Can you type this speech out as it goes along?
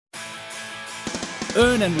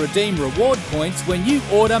Earn and redeem reward points when you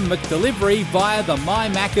order McDelivery via the My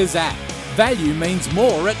Macca's app. Value means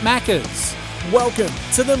more at Macca's. Welcome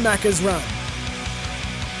to the Macca's Run.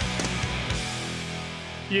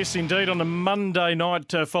 Yes, indeed, on a Monday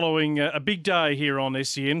night following a big day here on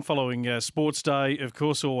SEN, following Sports Day, of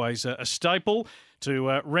course, always a staple to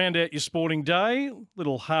round out your sporting day.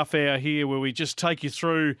 Little half hour here where we just take you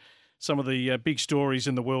through some of the big stories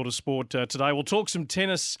in the world of sport today. We'll talk some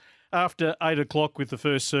tennis after 8 o'clock with the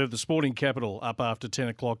first serve, the Sporting Capital up after 10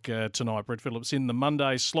 o'clock tonight. Brett Phillips in the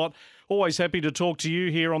Monday slot. Always happy to talk to you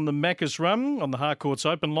here on the Macca's Run on the Harcourts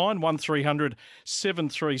Open line, 1300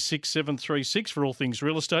 736 736 for all things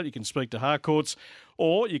real estate. You can speak to Harcourts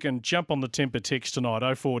or you can jump on the Temper text tonight,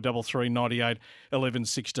 0433 98 11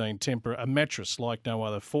 16. Temper, a mattress like no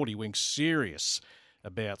other, 40 winks, serious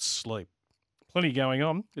about sleep. Plenty going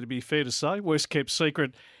on, it'd be fair to say. Worst kept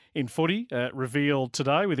secret in footy, revealed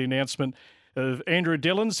today with the announcement of Andrew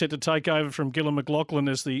Dillon set to take over from Gillon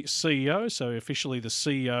McLachlan as the CEO. So officially the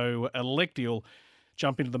CEO-elect. He'll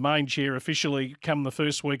jump into the main chair officially come the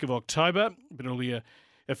first week of October. But it'll be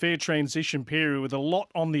a fair transition period with a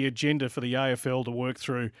lot on the agenda for the AFL to work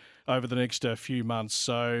through over the next few months.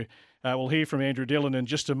 So we'll hear from Andrew Dillon in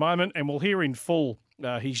just a moment, and we'll hear in full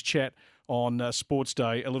his chat on Sports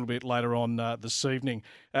Day a little bit later on this evening.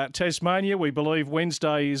 Tasmania, we believe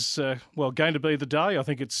Wednesday is, going to be the day. I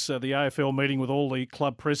think it's the AFL meeting with all the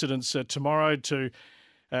club presidents tomorrow to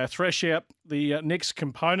thrash out the next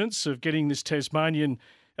components of getting this Tasmanian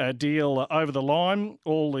deal over the line.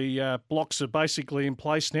 All the blocks are basically in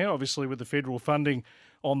place now, obviously with the federal funding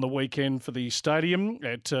on the weekend for the stadium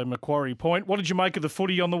at Macquarie Point. What did you make of the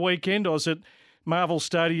footy on the weekend? I was at Marvel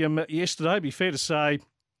Stadium yesterday. It'd be fair to say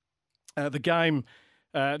the game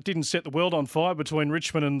didn't set the world on fire between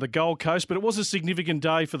Richmond and the Gold Coast, but it was a significant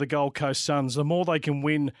day for the Gold Coast Suns. The more they can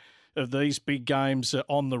win of these big games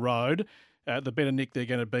on the road, the better nick they're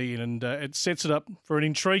going to be in. And it sets it up for an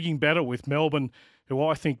intriguing battle with Melbourne, who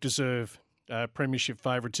I think deserve premiership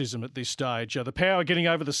favouritism at this stage. The Power getting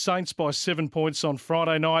over the Saints by 7 points on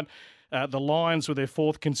Friday night. The Lions with their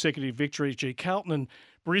fourth consecutive victory. Carlton and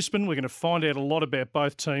Brisbane, we're going to find out a lot about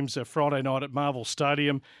both teams Friday night at Marvel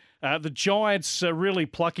Stadium. The Giants are really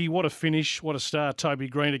plucky. What a finish. What a start. Toby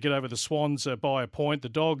Green to get over the Swans by a point. The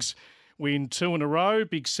Dogs win 2 in a row.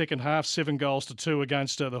 Big second half, 7-2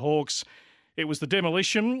 against the Hawks. It was the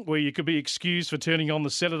demolition where you could be excused for turning on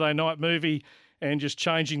the Saturday night movie and just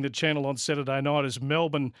changing the channel on Saturday night as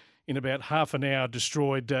Melbourne in about half an hour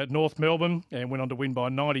destroyed North Melbourne and went on to win by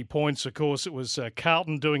 90 points. Of course, it was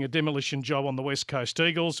Carlton doing a demolition job on the West Coast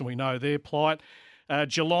Eagles, and we know their plight.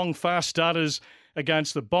 Geelong fast starters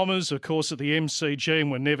against the Bombers, of course, at the MCG,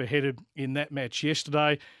 and were never headed in that match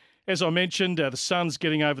yesterday. As I mentioned, the Suns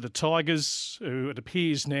getting over the Tigers, who it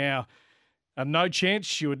appears now are no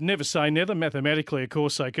chance. You would never say never. Mathematically, of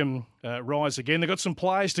course, they can rise again. They've got some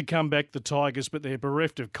players to come back, the Tigers, but they're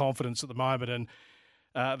bereft of confidence at the moment,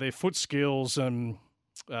 and their foot skills and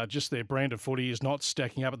just their brand of footy is not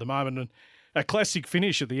stacking up at the moment. And a classic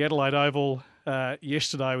finish at the Adelaide Oval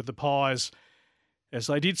yesterday with the Pies, as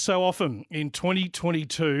they did so often in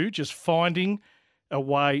 2022, just finding a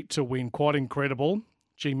way to win. Quite incredible.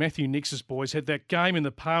 Matthew Nix's boys had that game in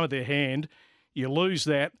the palm of their hand. You lose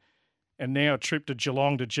that, and now a trip to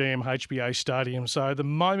Geelong to GMHBA Stadium. So the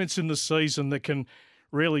moments in the season that can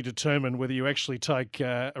really determine whether you actually take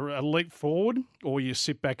a leap forward or you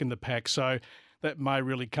sit back in the pack. So that may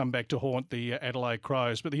really come back to haunt the Adelaide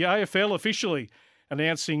Crows. But the AFL officially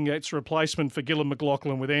announcing its replacement for Gillon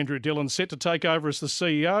McLachlan with Andrew Dillon set to take over as the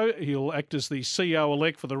CEO. He'll act as the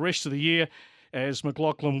CEO-elect for the rest of the year, as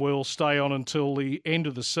McLachlan will stay on until the end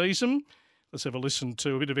of the season. Let's have a listen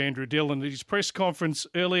to a bit of Andrew Dillon at his press conference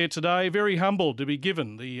earlier today. Very humbled to be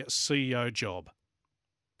given the CEO job.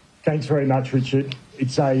 Thanks very much, Richard.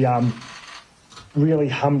 It's a really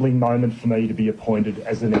humbling moment for me to be appointed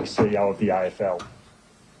as the next CEO of the AFL.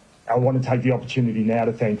 I want to take the opportunity now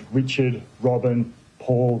to thank Richard, Robin,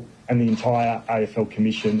 Paul and the entire AFL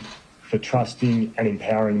Commission for trusting and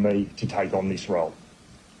empowering me to take on this role.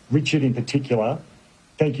 Richard in particular,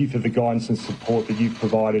 thank you for the guidance and support that you've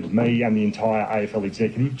provided me and the entire AFL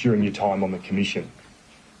executive during your time on the Commission.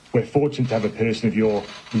 We're fortunate to have a person of your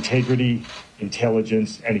integrity,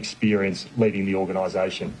 intelligence and experience leading the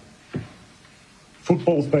organisation.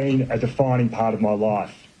 Football's been a defining part of my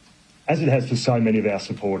life, as it has for so many of our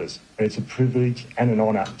supporters, and it's a privilege and an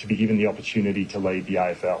honour to be given the opportunity to lead the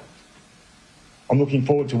AFL. I'm looking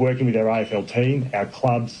forward to working with our AFL team, our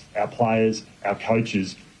clubs, our players, our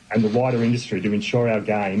coaches and the wider industry to ensure our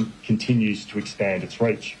game continues to expand its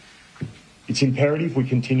reach. It's imperative we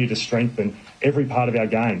continue to strengthen every part of our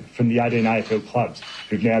game, from the 18 AFL clubs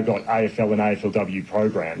who've now got AFL and AFLW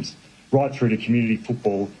programs, right through to community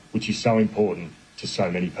football, which is so important to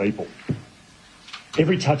so many people.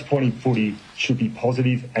 Every touch point in footy should be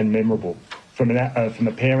positive and memorable, from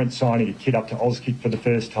a parent signing a kid up to Auskick for the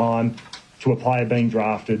first time, to a player being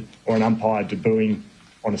drafted, or an umpire debuting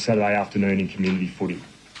on a Saturday afternoon in community footy.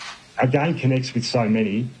 Our game connects with so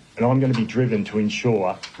many, and I'm going to be driven to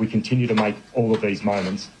ensure we continue to make all of these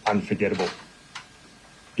moments unforgettable.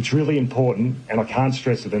 It's really important, and I can't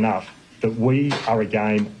stress it enough, that we are a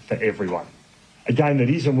game for everyone. A game that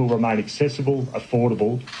is and will remain accessible,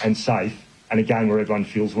 affordable and safe, and a game where everyone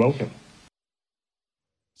feels welcome.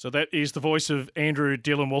 So that is the voice of Andrew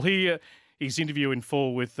Dillon. We'll hear his interview in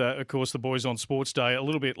full with, of course, the boys on Sports Day a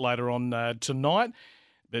little bit later on tonight.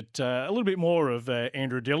 But a little bit more of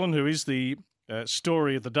Andrew Dillon, who is the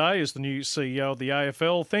story of the day as the new CEO of the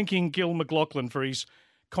AFL, thanking Gil McLachlan for his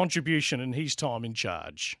contribution and his time in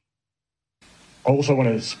charge. I also want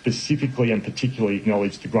to specifically and particularly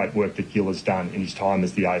acknowledge the great work that Gil has done in his time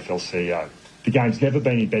as the AFL CEO. The game's never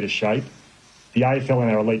been in better shape. The AFL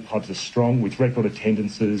and our elite clubs are strong, with record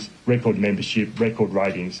attendances, record membership, record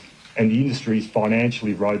ratings, and the industry is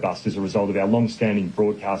financially robust as a result of our long-standing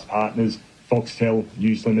broadcast partners, Foxtel,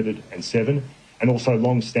 News Limited and Seven, and also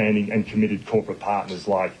long-standing and committed corporate partners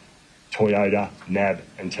like Toyota, NAB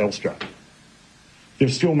and Telstra. There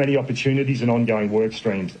are still many opportunities and ongoing work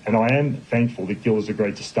streams, and I am thankful that Gil has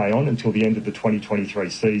agreed to stay on until the end of the 2023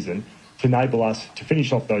 season to enable us to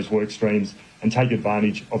finish off those work streams and take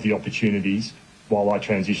advantage of the opportunities while I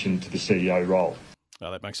transition to the CEO role. Oh,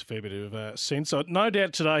 that makes a fair bit of sense. No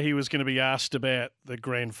doubt today he was going to be asked about the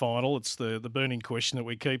grand final. It's the burning question that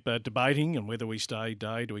we keep debating, and whether we stay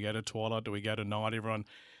day, do we go to twilight, do we go to night? Everyone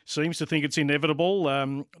seems to think it's inevitable. I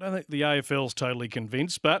don't think the AFL's totally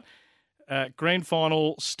convinced, but grand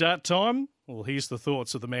final start time. Well, here's the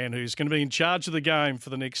thoughts of the man who's going to be in charge of the game for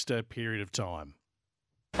the next period of time.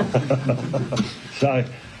 So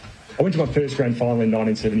I went to my first grand final in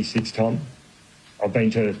 1976, Tom. I've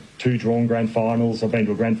been to 2 drawn grand finals. I've been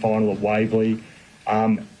to a grand final at Waverley.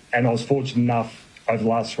 And I was fortunate enough over the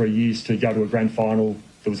last 3 years to go to a grand final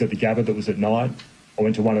that was at the Gabba that was at night. I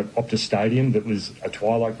went to one at Optus Stadium that was a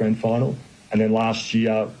twilight grand final. And then last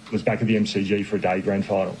year was back at the MCG for a day grand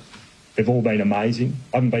final. They've all been amazing.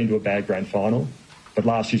 I haven't been to a bad grand final, but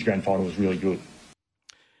last year's grand final was really good.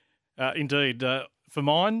 Indeed. For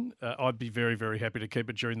mine, I'd be very, very happy to keep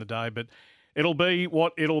it during the day, but it'll be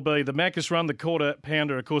what it'll be. The Macca's Run, the quarter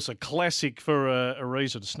pounder, of course, a classic for a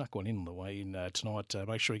reason. I snuck one in on the way in tonight.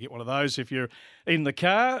 Make sure you get one of those if you're in the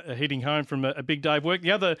car, heading home from a big day of work.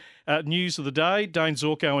 The other news of the day, Dane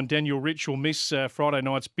Zorko and Daniel Rich will miss Friday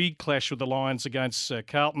night's big clash with the Lions against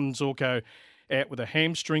Carlton. Zorko out with a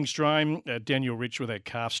hamstring strain, Daniel Rich with a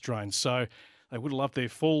calf strain. So they would have loved their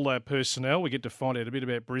full personnel. We get to find out a bit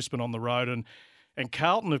about Brisbane on the road, and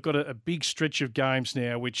Carlton have got a big stretch of games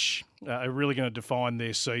now which are really going to define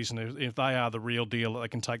their season. If they are the real deal, they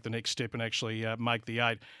can take the next step and actually make the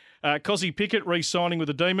 8. Cozzy Pickett re-signing with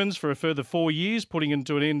the Demons for a further 4 years, putting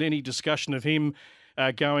into an end any discussion of him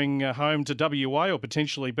going home to WA or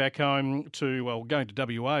potentially back home to, well, going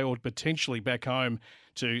to WA or potentially back home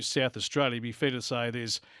to South Australia. It'd be fair to say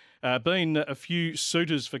there's been a few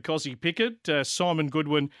suitors for Cozzy Pickett, Simon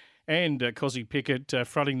Goodwin and Cozzy Pickett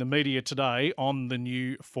fronting the media today on the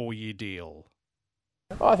new 4-year deal.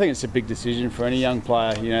 I think it's a big decision for any young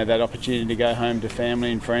player. You know, that opportunity to go home to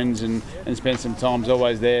family and friends and spend some time's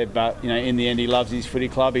always there. But, you know, in the end, he loves his footy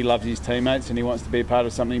club, he loves his teammates, and he wants to be a part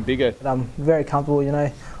of something bigger. I'm very comfortable, you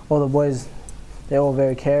know. All the boys, they're all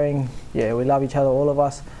very caring. Yeah, we love each other, all of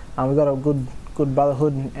us. We've got a good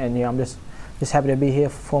brotherhood, and yeah, I'm just happy to be here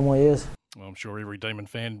for 4 more years. Well, I'm sure every Demon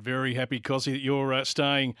fan very happy, Cozzy, that you're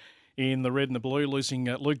staying in the red and the blue, losing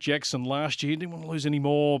Luke Jackson last year. Didn't want to lose any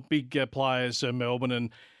more big players, Melbourne,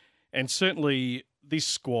 and certainly this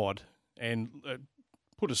squad, and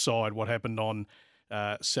put aside what happened on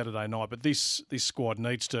Saturday night, but this squad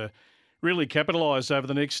needs to really capitalise over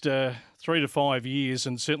the next 3 to 5 years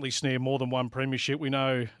and certainly snare more than one premiership. We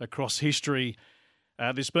know across history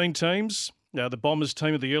there's been teams, the Bombers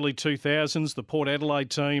team of the early 2000s, the Port Adelaide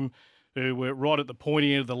team, who were right at the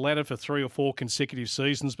pointy end of the ladder for 3 or 4 consecutive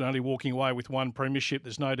seasons, but only walking away with 1 premiership.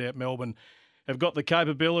 There's no doubt Melbourne have got the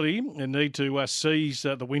capability and need to seize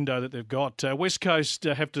the window that they've got. West Coast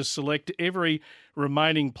have to select every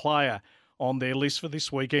remaining player on their list for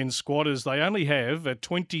this weekend's squad, as they only have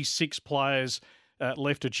 26 players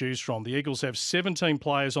left to choose from. The Eagles have 17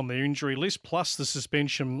 players on their injury list, plus the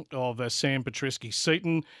suspension of Sam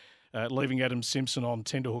Petreski-Seaton, leaving Adam Simpson on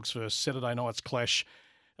tenterhooks for Saturday night's clash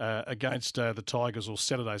against the Tigers, or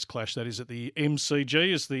Saturday's clash, that is, at the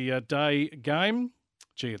MCG as the day game.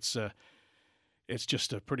 Gee, it's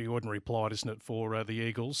just a pretty ordinary plight, isn't it, for the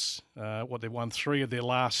Eagles? They've won 3 of their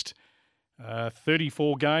last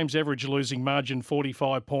 34 games, average losing margin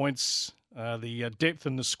 45 points. The depth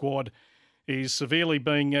in the squad is severely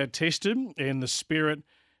being tested, and the spirit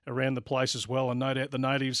around the place as well. And no doubt the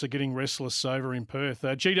natives are getting restless over in Perth.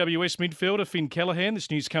 GWS midfielder Finn Callaghan, this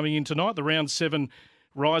news coming in tonight, the round 7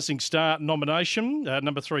 Rising Star nomination.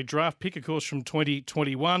 Number 3 draft pick, of course, from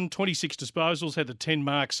 2021. 26 disposals, had the 10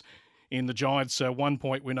 marks in the Giants'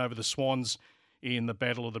 1-point win over the Swans in the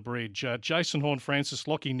Battle of the Bridge. Jason Horne-Francis,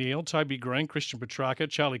 Lachie Neale, Toby Green, Christian Petrarca,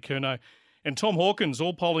 Charlie Curnow and Tom Hawkins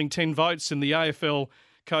all polling 10 votes in the AFL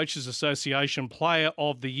Coaches Association Player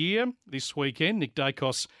of the Year this weekend. Nick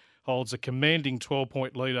Dacos holds a commanding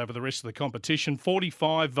 12-point lead over the rest of the competition.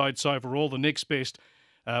 45 votes overall. The next best,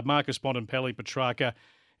 Marcus Bontempelli, Petrarca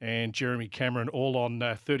and Jeremy Cameron, all on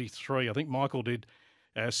 33. I think Michael did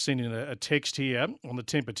send in a text here on the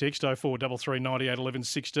temper text, 0433 98 11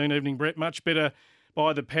 16. Evening, Brett. Much better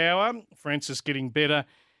by the power. Francis getting better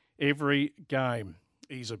every game.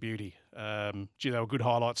 He's a beauty. They were good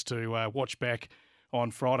highlights to watch back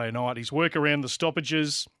on Friday night. His work around the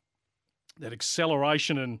stoppages, that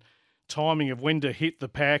acceleration and timing of when to hit the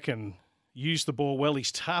pack and use the ball well.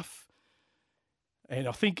 He's tough. And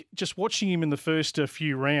I think just watching him in the first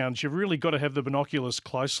few rounds, you've really got to have the binoculars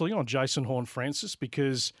closely on Jason Horne-Francis,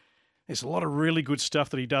 because there's a lot of really good stuff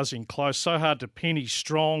that he does in close. So hard to pin. He's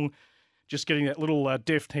strong, just getting that little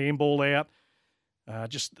deft handball out.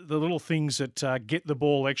 Just the little things that get the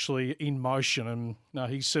ball actually in motion. And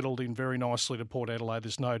he's settled in very nicely to Port Adelaide,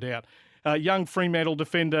 there's no doubt. Young Fremantle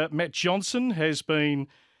defender Matt Johnson has been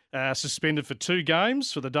suspended for 2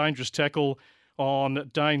 games for the dangerous tackle on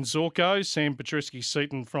Dane Zorko. Sam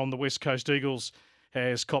Petreski-Seaton from the West Coast Eagles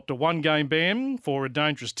has copped a 1-game ban for a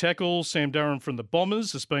dangerous tackle. Sam Durham from the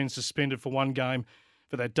Bombers has been suspended for 1 game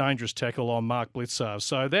for that dangerous tackle on Mark Blicavs.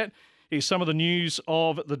 So that is some of the news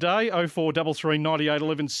of the day. 0433 98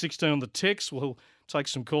 11 16 on the text. We'll take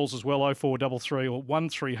some calls as well. 0433 or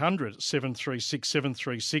 1300 736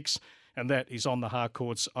 736. And that is on the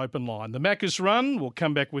Harcourts open line. The Macca's Run. We'll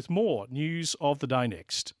come back with more news of the day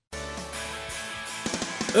next.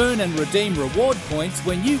 Earn and redeem reward points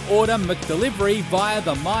when you order McDelivery via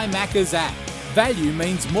the My Macca's app. Value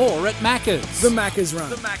means more at Macca's. The Macca's Run.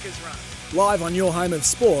 Live on your home of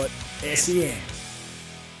sport, SEN.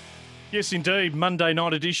 Yes, indeed. Monday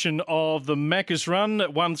night edition of the Macca's Run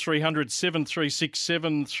at 1300 736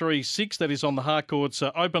 736. That is on the Harcourts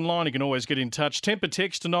open line. You can always get in touch. Temper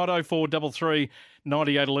text tonight, 0433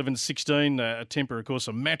 98 11 16. Temper, of course,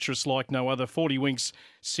 a mattress like no other. 40 winks,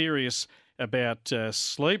 serious about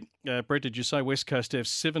sleep. Brett, did you say West Coast have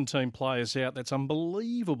 17 players out? That's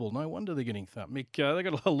unbelievable. No wonder they're getting thumped. Mick,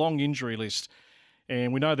 they've got a long injury list.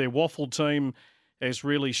 And we know their waffle team has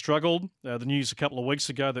really struggled. The news a couple of weeks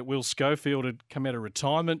ago that Will Schofield had come out of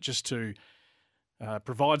retirement just to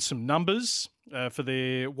provide some numbers for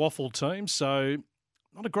their waffle team. So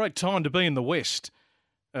not a great time to be in the West,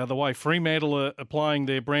 the way Fremantle are playing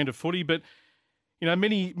their brand of footy. But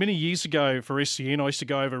many years ago for SCN, I used to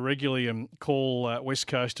go over regularly and call West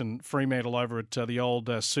Coast and Fremantle over at the old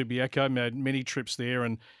Subiaco. Made many trips there,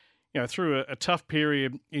 and through a tough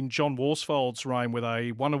period in John Worsfold's reign, where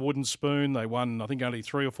they won a wooden spoon. They won, I think, only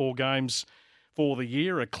 3 or 4 games for the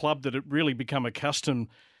year. A club that had really become accustomed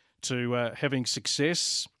to having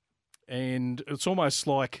success, and it's almost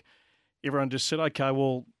like everyone just said, "Okay,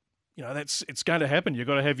 well, it's going to happen. You've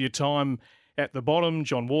got to have your time at the bottom."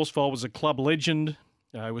 John Worsfold was a club legend.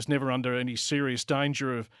 He was never under any serious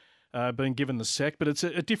danger of being given the sack. But it's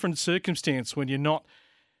a different circumstance when you're not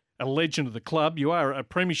a legend of the club. You are a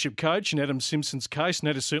premiership coach in Adam Simpson's case, and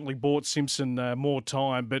that has certainly bought Simpson more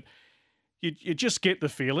time. But you just get the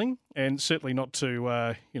feeling, and certainly not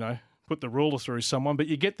to put the ruler through someone, but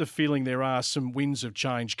you get the feeling there are some winds of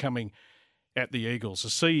change coming at the Eagles. The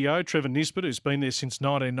CEO, Trevor Nisbet, who's been there since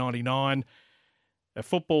 1999, a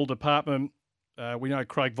football department. We know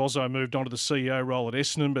Craig Vozzo moved on to the CEO role at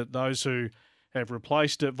Essendon, but those who have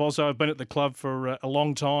replaced Vozzo have been at the club for a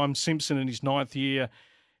long time. Simpson in his 9th year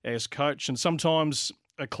as coach, and sometimes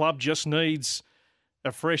a club just needs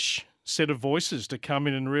a fresh set of voices to come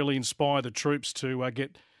in and really inspire the troops to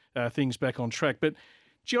get things back on track. But,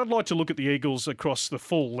 I'd like to look at the Eagles across the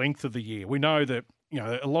full length of the year. We know that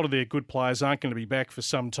a lot of their good players aren't going to be back for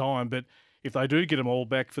some time, but if they do get them all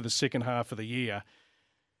back for the second half of the year,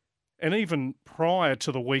 and even prior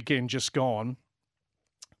to the weekend just gone,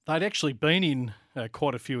 they'd actually been in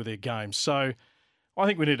quite a few of their games. So I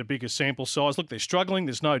think we need a bigger sample size. Look, they're struggling,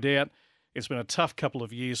 there's no doubt. It's been a tough couple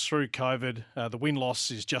of years through COVID. The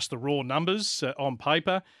win-loss is just the raw numbers on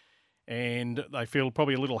paper, and they feel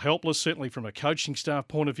probably a little helpless, certainly from a coaching staff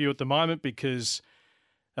point of view at the moment, because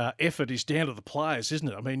effort is down to the players, isn't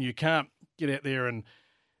it? I mean, you can't get out there and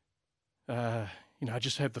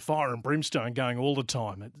just have the fire and brimstone going all the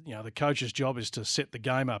time. The coach's job is to set the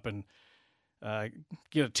game up and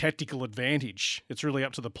get a tactical advantage. It's really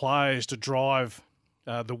up to the players to drive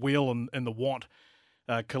the will and the want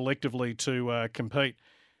collectively to compete.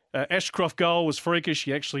 Ashcroft goal was freakish.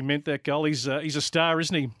 He actually meant that goal. He's a star,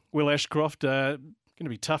 isn't he, Will Ashcroft? Going to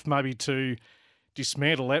be tough maybe to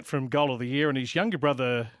dismantle that from goal of the year. And his younger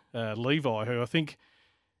brother, Levi, who I think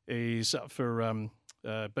is up for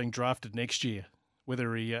being drafted next year.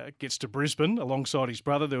 Whether he gets to Brisbane alongside his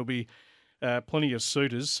brother, there'll be plenty of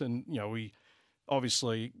suitors. And, we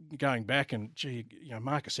obviously going back and,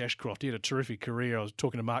 Marcus Ashcroft, he had a terrific career. I was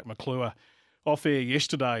talking to Mark McClure off air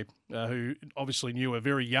yesterday, who obviously knew a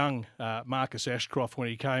very young Marcus Ashcroft when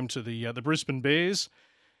he came to the Brisbane Bears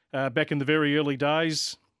back in the very early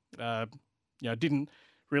days. Didn't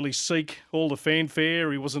really seek all the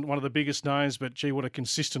fanfare. He wasn't one of the biggest names, but gee, what a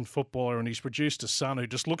consistent footballer. And he's produced a son who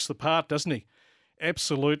just looks the part, doesn't he?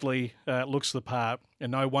 Absolutely looks the part.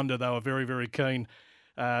 And no wonder they were very, very keen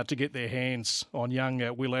to get their hands on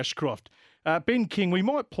young Will Ashcroft. Ben King, we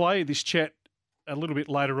might play this chat a little bit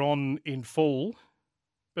later on in full,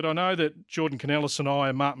 but I know that Jordan Canellis and I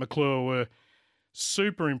and Mark McClure were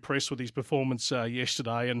super impressed with his performance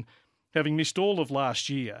yesterday, and having missed all of last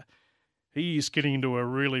year, he is getting into a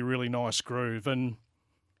really, really nice groove. And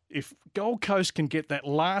if Gold Coast can get that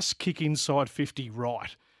last kick inside 50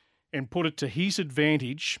 right and put it to his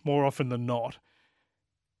advantage more often than not,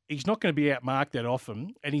 he's not going to be outmarked that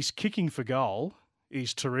often, and his kicking for goal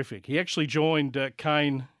is terrific. He actually joined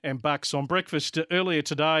Kane and Bucks on breakfast earlier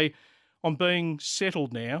today on being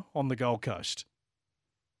settled now on the Gold Coast.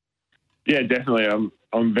 Yeah, definitely.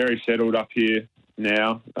 I'm very settled up here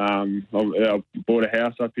now. I bought a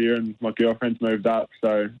house up here and my girlfriend's moved up.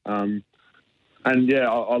 So, I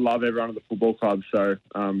love everyone at the football club. So,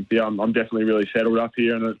 I'm definitely really settled up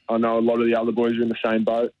here, and I know a lot of the other boys are in the same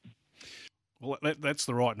boat. Well, that's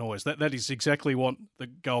the right noise. That is exactly what the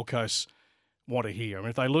Gold Coast want to hear. I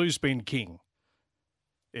mean, if they lose Ben King,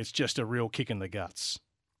 it's just a real kick in the guts.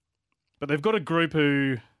 But they've got a group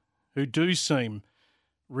who do seem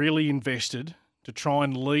really invested to try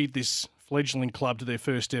and lead this fledgling club to their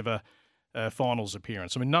first ever finals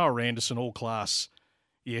appearance. I mean, Noah Anderson, all class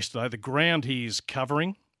yesterday. The ground he is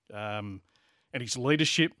covering and his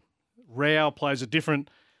leadership. Rao plays a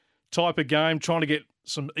different type of game, trying to get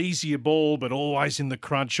some easier ball, but always in the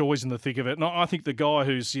crunch, always in the thick of it. And I think the guy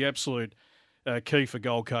who's the absolute key for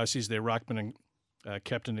Gold Coast is their ruckman and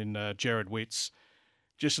captain in Jared Witts.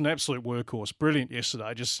 Just an absolute workhorse. Brilliant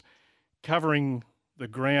yesterday, just covering the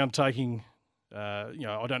ground, taking, I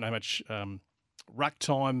don't know how much ruck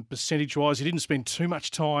time percentage-wise. He didn't spend too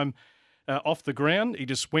much time off the ground. He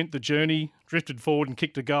just went the journey, drifted forward and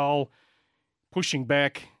kicked a goal, pushing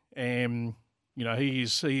back, and he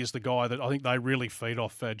is the guy that I think they really feed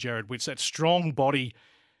off Jared Witts. That strong body,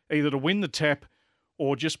 either to win the tap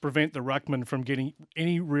or just prevent the ruckman from getting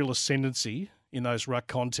any real ascendancy in those ruck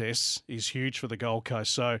contests, is huge for the Gold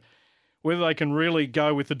Coast. So whether they can really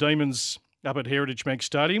go with the Demons up at Heritage Bank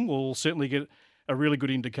Stadium, we'll certainly get a really good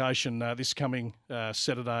indication this coming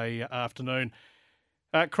Saturday afternoon.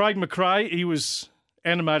 Craig McRae, he was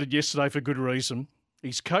animated yesterday for good reason.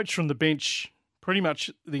 He's coached from the bench pretty much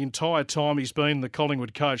the entire time he's been the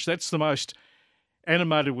Collingwood coach. That's the most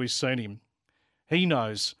animated we've seen him. He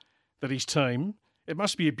knows that his team, it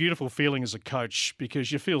must be a beautiful feeling as a coach,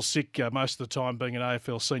 because you feel sick most of the time being an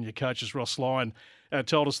AFL senior coach, as Ross Lyon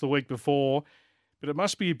told us the week before. But it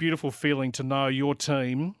must be a beautiful feeling to know your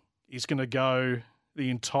team is going to go the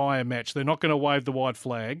entire match. They're not going to wave the white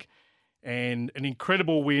flag. And an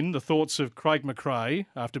incredible win. The thoughts of Craig McRae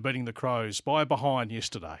after beating the Crows by a behind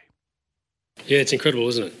yesterday. Yeah, it's incredible,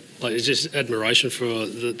 isn't it? It's just admiration for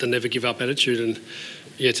the never give up attitude. And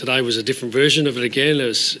yeah, today was a different version of it again.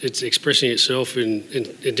 It's expressing itself in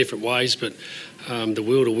different ways, but the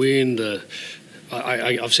will to win.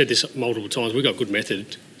 I've said this multiple times. We've got good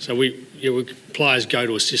method. So players go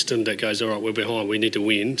to a system that goes, all right, we're behind, we need to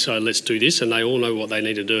win, so let's do this, and they all know what they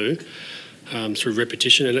need to do through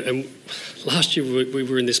repetition. And last year we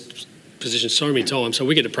were in this position so many times, so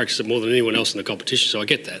we get to practice it more than anyone else in the competition, so I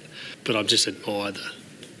get that. But I've just admired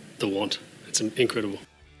the want. It's incredible.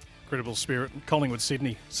 Incredible spirit. Collingwood,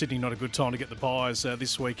 Sydney. Sydney, not a good time to get the buys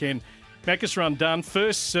this weekend. Macca's run done.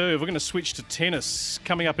 First serve, we're going to switch to tennis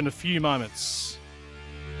coming up in a few moments.